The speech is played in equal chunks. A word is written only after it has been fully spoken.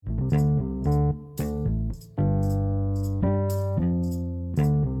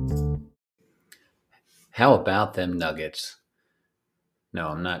How about them nuggets? No,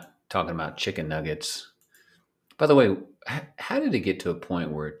 I'm not talking about chicken nuggets. By the way, how did it get to a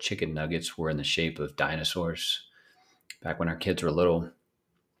point where chicken nuggets were in the shape of dinosaurs? Back when our kids were little,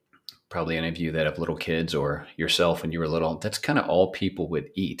 probably any of you that have little kids or yourself when you were little, that's kind of all people would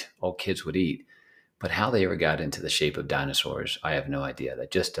eat, all kids would eat. But how they ever got into the shape of dinosaurs, I have no idea.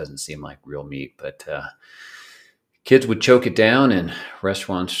 That just doesn't seem like real meat. But kids would choke it down and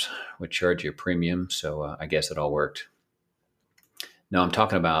restaurants would charge you a premium. So I guess it all worked. No, I'm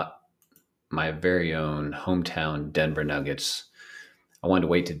talking about my very own hometown Denver Nuggets. I wanted to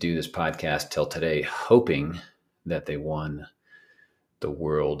wait to do this podcast till today, hoping that they won the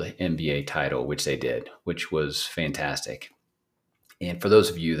World NBA title, which they did, which was fantastic. And for those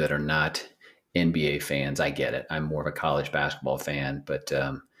of you that are not NBA fans, I get it. I'm more of a college basketball fan, but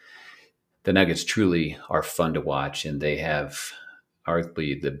the Nuggets truly are fun to watch, and they have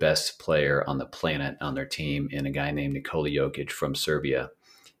arguably the best player on the planet on their team, and a guy named Nikola Jokic from Serbia.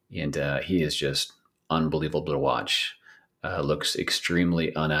 And he is just unbelievable to watch. Looks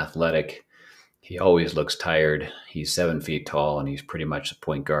extremely unathletic. He always looks tired. He's 7 feet tall, and he's pretty much a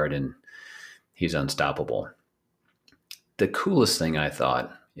point guard, and he's unstoppable. The coolest thing I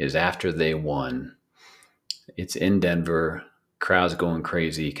thought is after they won, it's in Denver, crowds going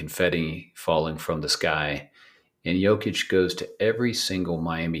crazy, confetti falling from the sky, and Jokic goes to every single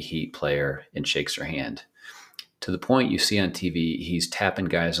Miami Heat player and shakes their hand. To the point you see on TV, he's tapping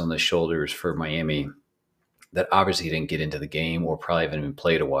guys on the shoulders for Miami that obviously didn't get into the game or probably haven't even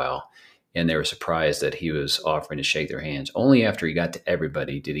played a while. And they were surprised that he was offering to shake their hands. Only after he got to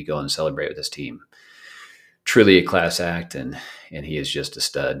everybody did he go and celebrate with his team. Truly a class act, and he is just a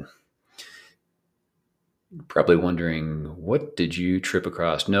stud. Probably wondering, what did you trip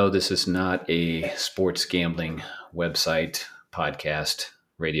across? No, this is not a sports gambling website, podcast,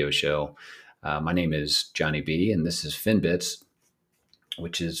 radio show. My name is Johnny B, and this is FinBits,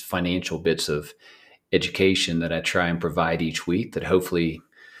 which is financial bits of education that I try and provide each week that hopefully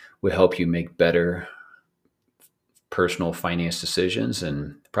will help you make better personal finance decisions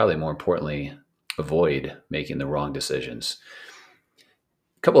and probably more importantly, avoid making the wrong decisions.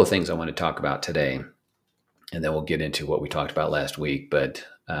 A couple of things I want to talk about today, and then we'll get into what we talked about last week. But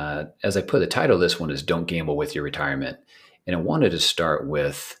as I put, the title of this one is Don't Gamble with Your Retirement. And I wanted to start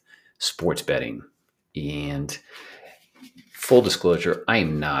with sports betting. And full disclosure, I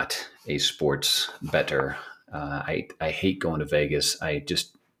am not a sports bettor. I hate going to Vegas. I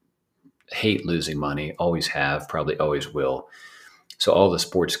just hate losing money, always have, probably always will. So all the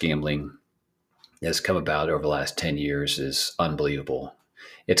sports gambling that's come about over the last 10 years is unbelievable.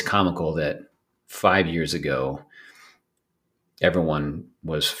 It's comical that 5 years ago, everyone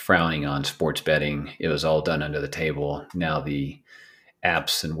was frowning on sports betting. It was all done under the table. Now the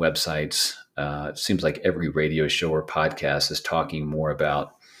apps and websites, it seems like every radio show or podcast is talking more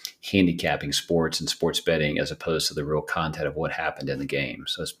about handicapping sports and sports betting as opposed to the real content of what happened in the game.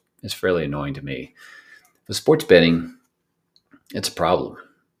 So it's fairly annoying to me. The sports betting, it's a problem.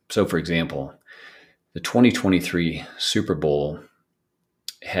 So for example, the 2023 Super Bowl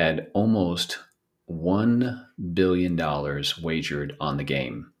had almost $1 billion wagered on the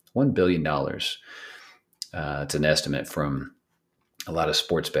game. $1 billion. It's an estimate from a lot of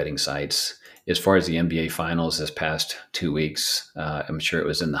sports betting sites. As far as the NBA Finals this past 2 weeks, I'm sure it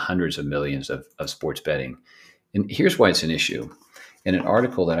was in the hundreds of millions of sports betting. And here's why it's an issue. In an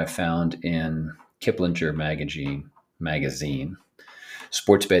article that I found in Kiplinger magazine,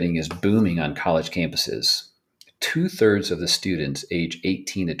 sports betting is booming on college campuses. 2/3 of the students age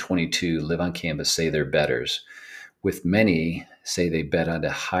 18 to 22 live on campus say they're bettors, with many say they bet on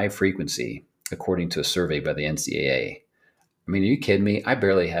a high frequency, according to a survey by the NCAA. I mean, are you kidding me? I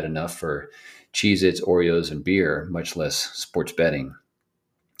barely had enough for Cheez-Its, Oreos, and beer, much less sports betting.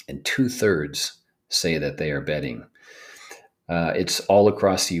 And 2/3 say that they are betting. It's all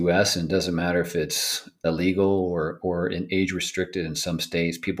across the U.S. and it doesn't matter if it's illegal or in age restricted in some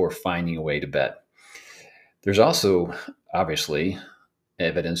states. People are finding a way to bet. There's also obviously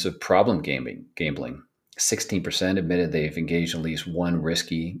evidence of problem gambling. 16% admitted they've engaged in at least one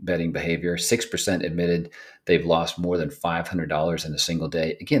risky betting behavior. 6% admitted they've lost more than $500 in a single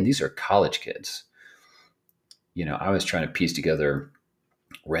day. Again, these are college kids. You know, I was trying to piece together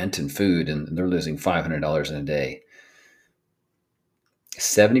rent and food, and they're losing $500 in a day.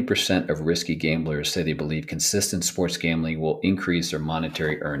 70% of risky gamblers say they believe consistent sports gambling will increase their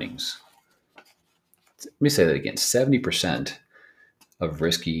monetary earnings. Let me say that again. 70% of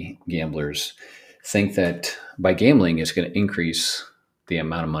risky gamblers think that by gambling, it's going to increase the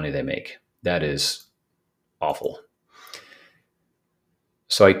amount of money they make. That is awful.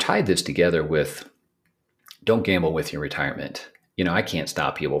 So I tied this together with don't gamble with your retirement. I can't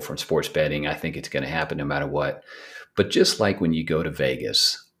stop people from sports betting. I think it's going to happen no matter what. But just like when you go to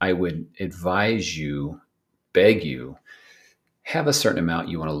Vegas, I would advise you, beg you, have a certain amount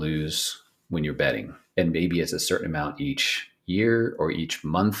you want to lose when you're betting. And maybe it's a certain amount each year or each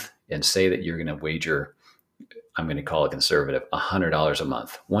month. And say that you're going to wager, I'm going to call it conservative, $100 a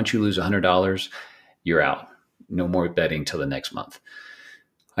month. Once you lose $100, you're out. No more betting till the next month.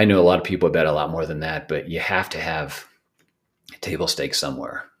 I know a lot of people bet a lot more than that, but you have to have table stakes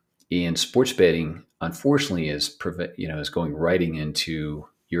somewhere. And sports betting, unfortunately, is going right into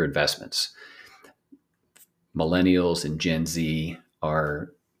your investments. Millennials and Gen Z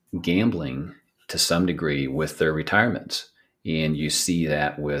are gambling to some degree with their retirements. And you see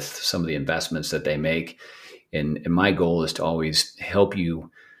that with some of the investments that they make. And my goal is to always help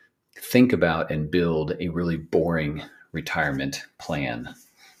you think about and build a really boring retirement plan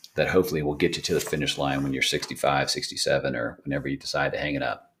that hopefully will get you to the finish line when you're 65, 67, or whenever you decide to hang it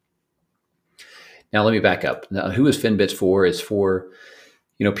up. Now, let me back up. Now, who is FinBits for? It's for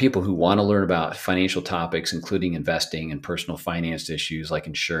people who want to learn about financial topics, including investing and personal finance issues like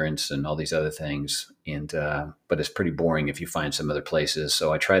insurance and all these other things. But it's pretty boring if you find some other places.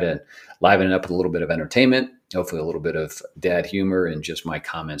 So I try to liven it up with a little bit of entertainment, hopefully a little bit of dad humor, and just my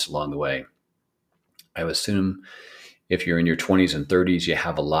comments along the way. I would assume if you're in your 20s and 30s, you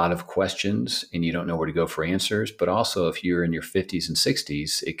have a lot of questions and you don't know where to go for answers. But also if you're in your 50s and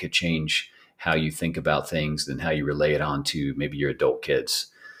 60s, it could change how you think about things and how you relay it on to maybe your adult kids.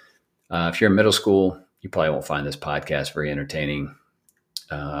 If you're in middle school, you probably won't find this podcast very entertaining.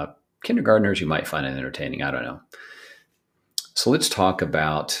 Kindergartners, you might find it entertaining. I don't know. So let's talk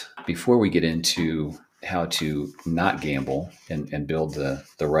about, before we get into how to not gamble and build the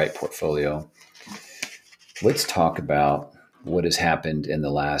right portfolio, let's talk about what has happened in the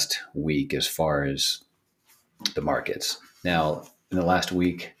last week as far as the markets. Now, in the last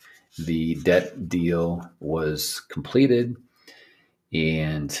week, the debt deal was completed,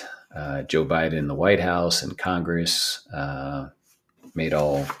 and Joe Biden in the White House and Congress made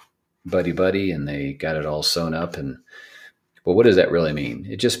all buddy-buddy, and they got it all sewn up. But what does that really mean?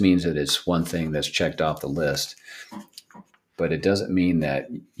 It just means that it's one thing that's checked off the list, but it doesn't mean that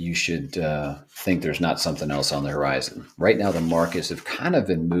you should think there's not something else on the horizon. Right now, the markets have kind of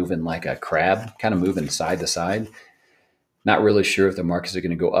been moving like a crab, kind of moving side to side. Not really sure if the markets are going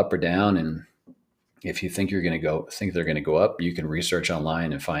to go up or down. And if you think they're going to go up, you can research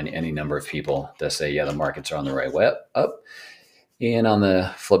online and find any number of people that say, yeah, the markets are on the right way up. And on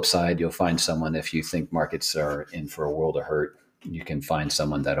the flip side, you'll find someone, if you think markets are in for a world of hurt, you can find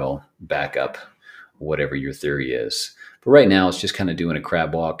someone that'll back up whatever your theory is. But right now, it's just kind of doing a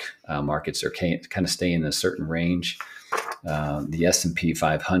crab walk. Markets are kind of staying in a certain range. The S&P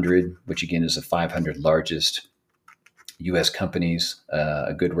 500, which again is the 500 largest U.S. companies,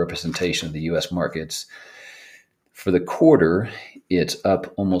 a good representation of the U.S. markets. For the quarter, it's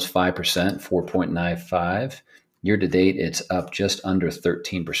up almost 5%, 4.95. Year to date, it's up just under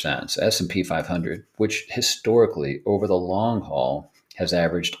 13%. So S&P 500, which historically over the long haul has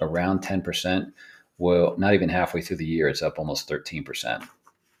averaged around 10%. Well, not even halfway through the year, it's up almost 13%.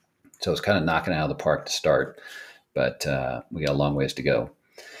 So it's kind of knocking it out of the park to start, but we got a long ways to go.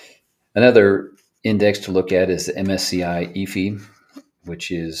 Another index to look at is the MSCI EAFE, which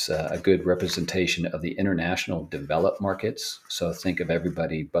is a good representation of the international developed markets. So think of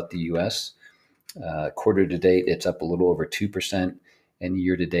everybody but the U.S. Quarter to date, it's up a little over 2%, and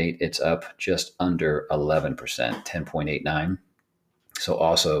year to date, it's up just under 11%, 10.89. So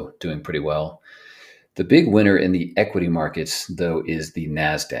also doing pretty well. The big winner in the equity markets, though, is the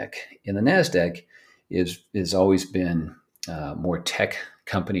NASDAQ. And the NASDAQ is always been more tech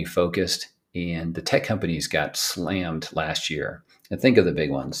company focused, and the tech companies got slammed last year. And think of the big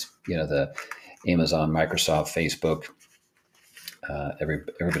ones, the Amazon, Microsoft, Facebook,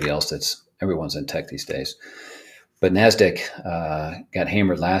 everybody else everyone's in tech these days. But NASDAQ got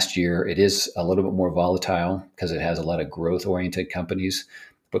hammered last year. It is a little bit more volatile because it has a lot of growth-oriented companies.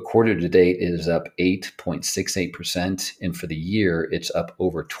 But quarter to date, it is up 8.68%. And for the year, it's up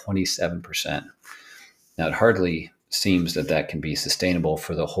over 27%. Now, it hardly seems that can be sustainable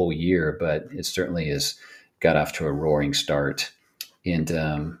for the whole year, but it certainly has got off to a roaring start. And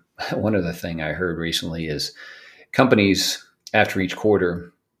one other thing I heard recently is companies, after each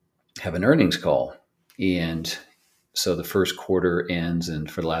quarter, have an earnings call. And so the first quarter ends,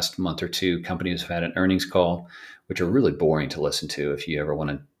 and for the last month or two, companies have had an earnings call, which are really boring to listen to if you ever want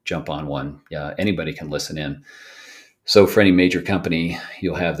to jump on one. Anybody can listen in. So for any major company,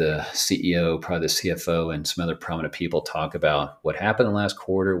 you'll have the CEO, probably the CFO, and some other prominent people talk about what happened in the last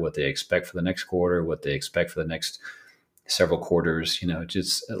quarter, what they expect for the next quarter, what they expect for the next several quarters,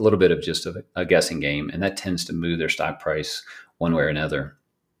 just a little bit of just a guessing game. And that tends to move their stock price one way or another.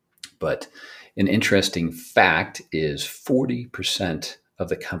 But an interesting fact is 40% of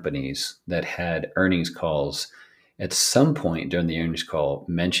the companies that had earnings calls at some point during the earnings call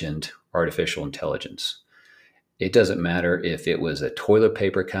mentioned artificial intelligence. It doesn't matter if it was a toilet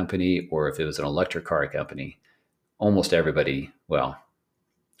paper company or if it was an electric car company. Almost everybody, well,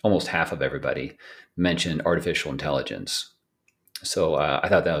 almost half of everybody mentioned artificial intelligence. So I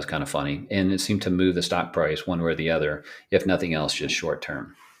thought that was kind of funny. And it seemed to move the stock price one way or the other, if nothing else, just short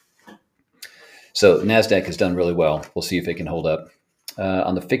term. So NASDAQ has done really well. We'll see if it can hold up.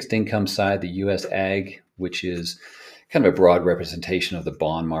 On the fixed income side, the U.S. Ag, which is kind of a broad representation of the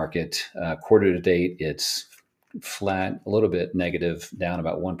bond market, quarter to date, it's flat, a little bit negative, down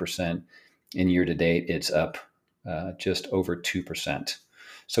about 1%. And year to date, it's up just over 2%.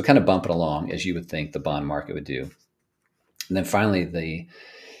 So kind of bumping along as you would think the bond market would do. And then finally, the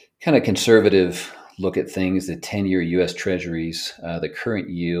kind of conservative look at things, the 10-year U.S. Treasuries, the current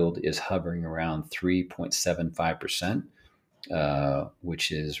yield is hovering around 3.75%,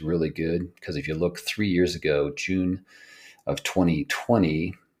 which is really good because if you look 3 years ago, June of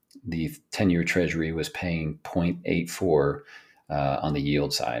 2020, the 10-year Treasury was paying 0.84 on the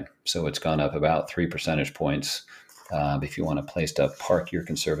yield side. So it's gone up about 3 percentage points if you want a place to park your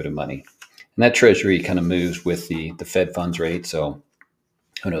conservative money. And that Treasury kind of moves with the Fed funds rate. So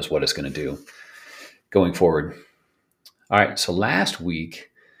who knows what it's going to do going forward. All right. So last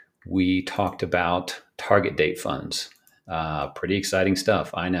week we talked about target date funds. Pretty exciting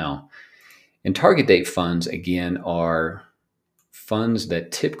stuff, I know. And target date funds, again, are funds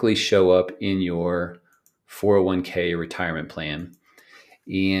that typically show up in your 401k retirement plan.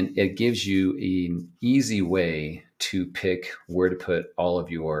 And it gives you an easy way to pick where to put all of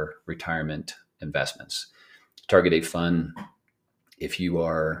your retirement investments. Target date fund, if you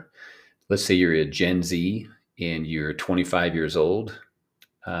are, let's say you're a Gen Z and you're 25 years old,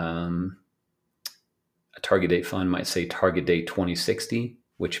 a target date fund might say target date 2060,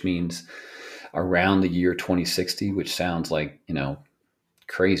 which means around the year 2060, which sounds like,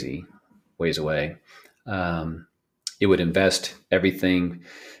 crazy ways away. It would invest everything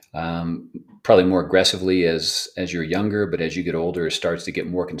probably more aggressively as you're younger, but as you get older, it starts to get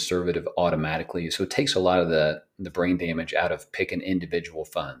more conservative automatically. So it takes a lot of the brain damage out of picking individual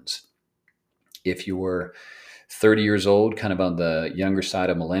funds. If you're 30 years old, kind of on the younger side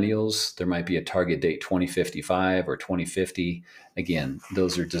of millennials, there might be a target date 2055 or 2050. Again,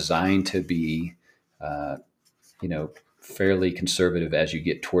 those are designed to be, fairly conservative as you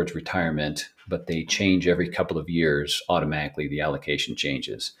get towards retirement, but they change every couple of years automatically. The allocation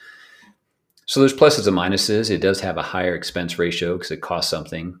changes. So there's pluses and minuses. It does have a higher expense ratio because it costs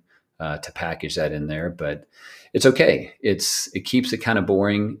something to package that in there, but it's okay. It keeps it kind of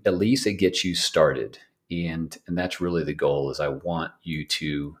boring. At least it gets you started. And that's really the goal is I want you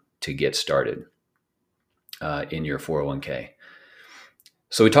to get started in your 401k.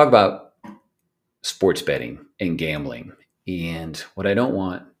 So we talk about sports betting and gambling. And what I don't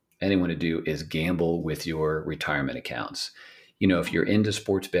want anyone to do is gamble with your retirement accounts. If you're into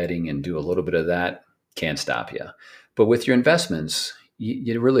sports betting and do a little bit of that, can't stop you. But with your investments,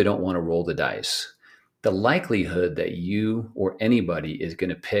 you really don't want to roll the dice. The likelihood that you or anybody is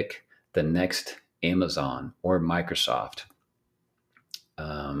going to pick the next Amazon or Microsoft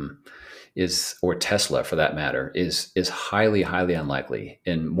or Tesla for that matter is highly, highly unlikely,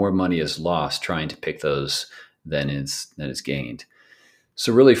 and more money is lost trying to pick those than is gained.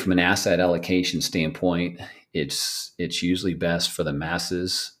 So really from an asset allocation standpoint, it's usually best for the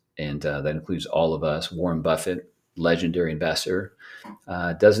masses, and that includes all of us. Warren Buffett, legendary investor,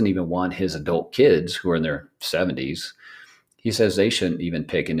 doesn't even want his adult kids who are in their 70s. He says they shouldn't even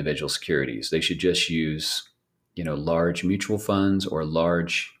pick individual securities. They should just use, large mutual funds or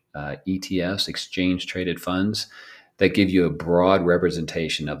large ETFs, exchange traded funds that give you a broad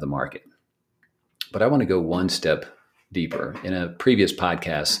representation of the market. But I want to go one step deeper. In a previous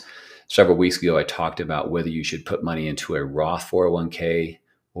podcast several weeks ago, I talked about whether you should put money into a Roth 401k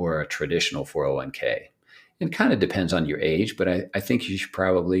or a traditional 401k. It kind of depends on your age, but I think you should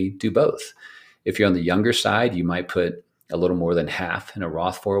probably do both. If you're on the younger side, you might put a little more than half in a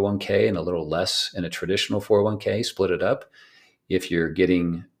Roth 401k and a little less in a traditional 401k, split it up. If you're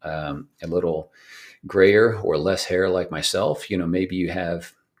getting a little grayer or less hair like myself, maybe you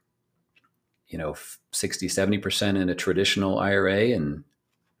have 60, 70% in a traditional IRA and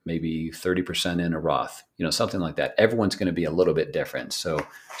maybe 30% in a Roth, something like that. Everyone's going to be a little bit different. So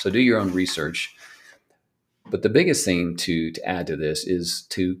do your own research. But the biggest thing to add to this is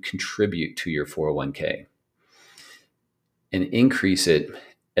to contribute to your 401k and increase it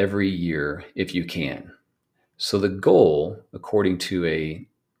every year if you can. So the goal, according to a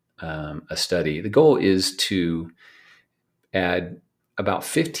study, the goal is to add about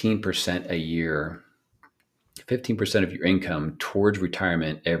 15% a year, 15% of your income towards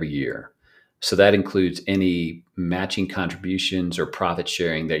retirement every year. So that includes any matching contributions or profit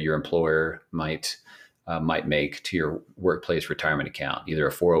sharing that your employer might make to your workplace retirement account, either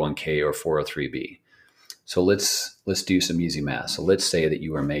a 401k or 403b. So let's do some easy math. So let's say that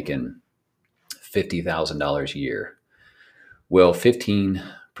you are making $50,000 a year. Well,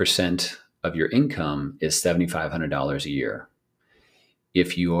 15% of your income is $7,500 a year.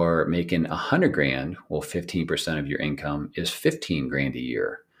 If you are making $100,000, well, 15% of your income is $15,000 a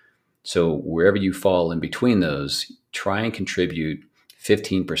year. So wherever you fall in between those, try and contribute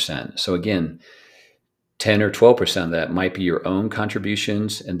 15%. So again, 10 or 12% of that might be your own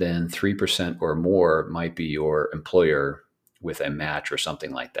contributions, and then 3% or more might be your employer with a match or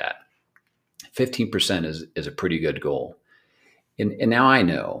something like that. 15% is a pretty good goal. And now I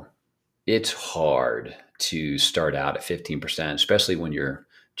know it's hard to start out at 15%, especially when you're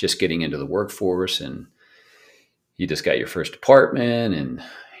just getting into the workforce and you just got your first apartment and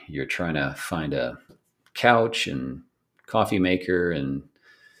you're trying to find a couch and coffee maker and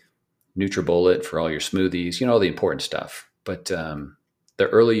NutriBullet for all your smoothies, all the important stuff. But the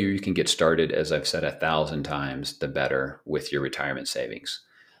earlier you can get started, as I've said 1,000 times, the better with your retirement savings.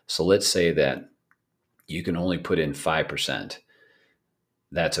 So let's say that you can only put in 5%.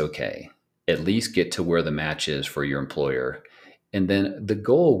 That's okay. At least get to where the match is for your employer. And then the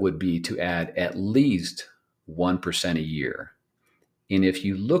goal would be to add at least 1% a year. And if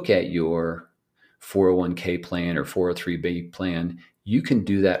you look at your 401k plan or 403b plan, you can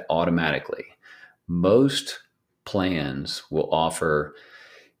do that automatically. Most plans will offer,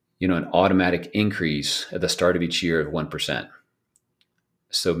 an automatic increase at the start of each year of 1%.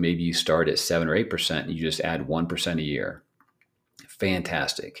 So maybe you start at 7 or 8% and you just add 1% a year.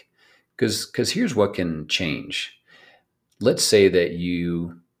 Fantastic. Because here's what can change. Let's say that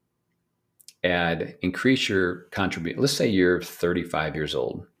you increase your contribution. Let's say you're 35 years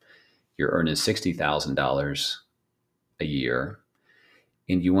old. You're earning $60,000 a year,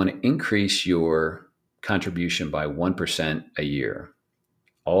 and you want to increase your contribution by 1% a year,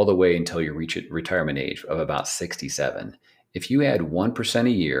 all the way until you reach retirement age of about 67. If you add 1%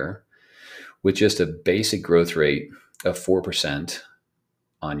 a year with just a basic growth rate of 4%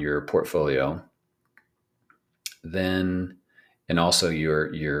 on your portfolio, then, and also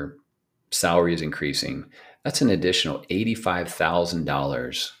your salary is increasing, that's an additional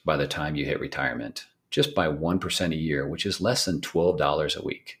 $85,000 by the time you hit retirement, just by 1% a year, which is less than $12 a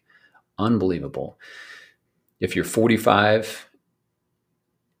week. Unbelievable. If you're 45,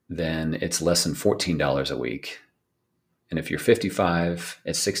 then it's less than $14 a week. And if you're 55,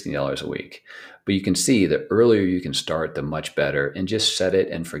 it's $60 a week. But you can see the earlier you can start, the much better, and just set it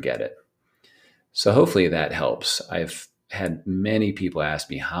and forget it. So hopefully that helps. I've had many people ask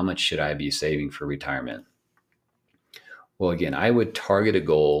me, how much should I be saving for retirement? Well, again, I would target a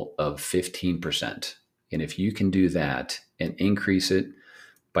goal of 15%. And if you can do that and increase it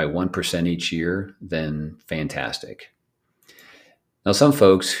by 1% each year, then fantastic. Now, some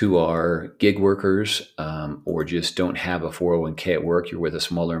folks who are gig workers or just don't have a 401k at work, you're with a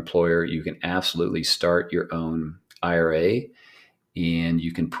smaller employer, you can absolutely start your own IRA, and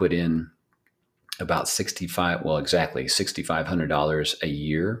you can put in about $6,500 a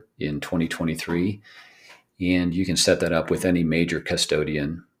year in 2023. And you can set that up with any major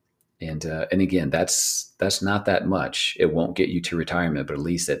custodian. And again, that's not that much. It won't get you to retirement, but at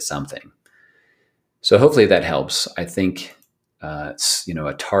least it's something. So hopefully that helps. I think it's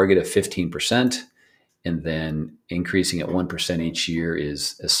a target of 15%, and then increasing at 1% each year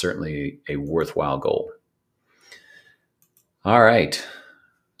is certainly a worthwhile goal. All right.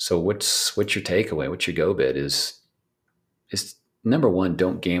 So what's your takeaway? What's your go bit? Is number one,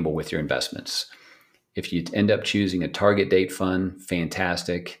 don't gamble with your investments. If you end up choosing a target date fund,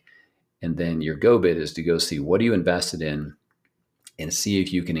 fantastic. And then your go bit is to go see what are you invested in and see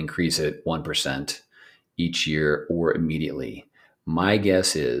if you can increase it 1% each year or immediately. My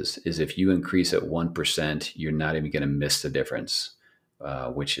guess is if you increase it 1%, you're not even going to miss the difference,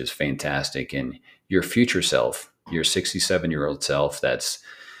 which is fantastic. And your future self, your 67-year-old self that's,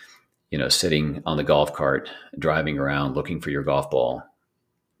 sitting on the golf cart, driving around looking for your golf ball,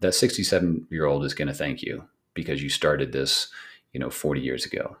 that 67-year-old is going to thank you because you started this, 40 years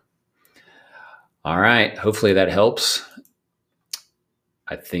ago. All right. Hopefully that helps.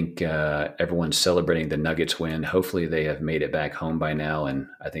 I think everyone's celebrating the Nuggets win. Hopefully they have made it back home by now. And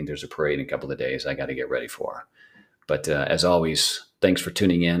I think there's a parade in a couple of days I got to get ready for. But as always, thanks for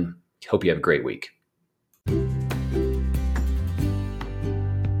tuning in. Hope you have a great week.